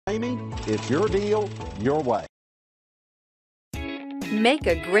Ramey, it's your deal, your way. Make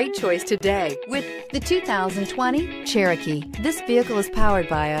a great choice today with the 2020 Cherokee. This vehicle is powered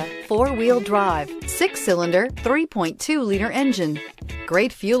by a 4-wheel drive, 6-cylinder, 3.2-liter engine.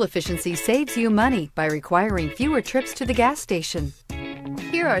 Great fuel efficiency saves you money by requiring fewer trips to the gas station.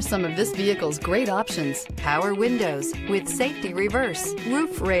 Here are some of this vehicle's great options: power windows with safety reverse,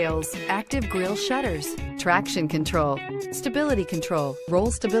 roof rails, active grille shutters, traction control, stability control,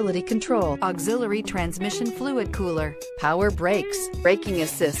 roll stability control, auxiliary transmission fluid cooler, power brakes, braking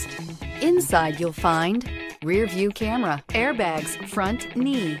assist. Inside you'll find rear view camera, airbags, front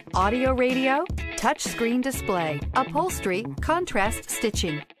knee, audio radio, touch screen display, upholstery, contrast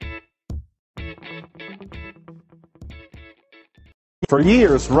stitching. For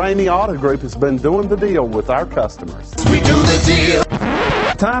years, Ramey Auto Group has been doing the deal with our customers. We do the deal.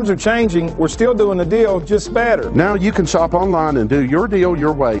 Times are changing. We're still doing the deal, just better. Now you can shop online and do your deal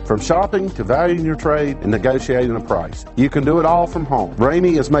your way, from shopping to valuing your trade and negotiating a price. You can do it all from home.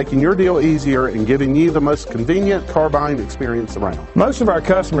 Ramey is making your deal easier and giving you the most convenient car buying experience around. Most of our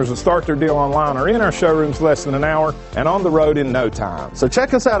customers that start their deal online are in our showrooms less than an hour and on the road in no time. So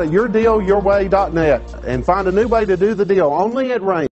check us out at yourdealyourway.net and find a new way to do the deal only at Ramey.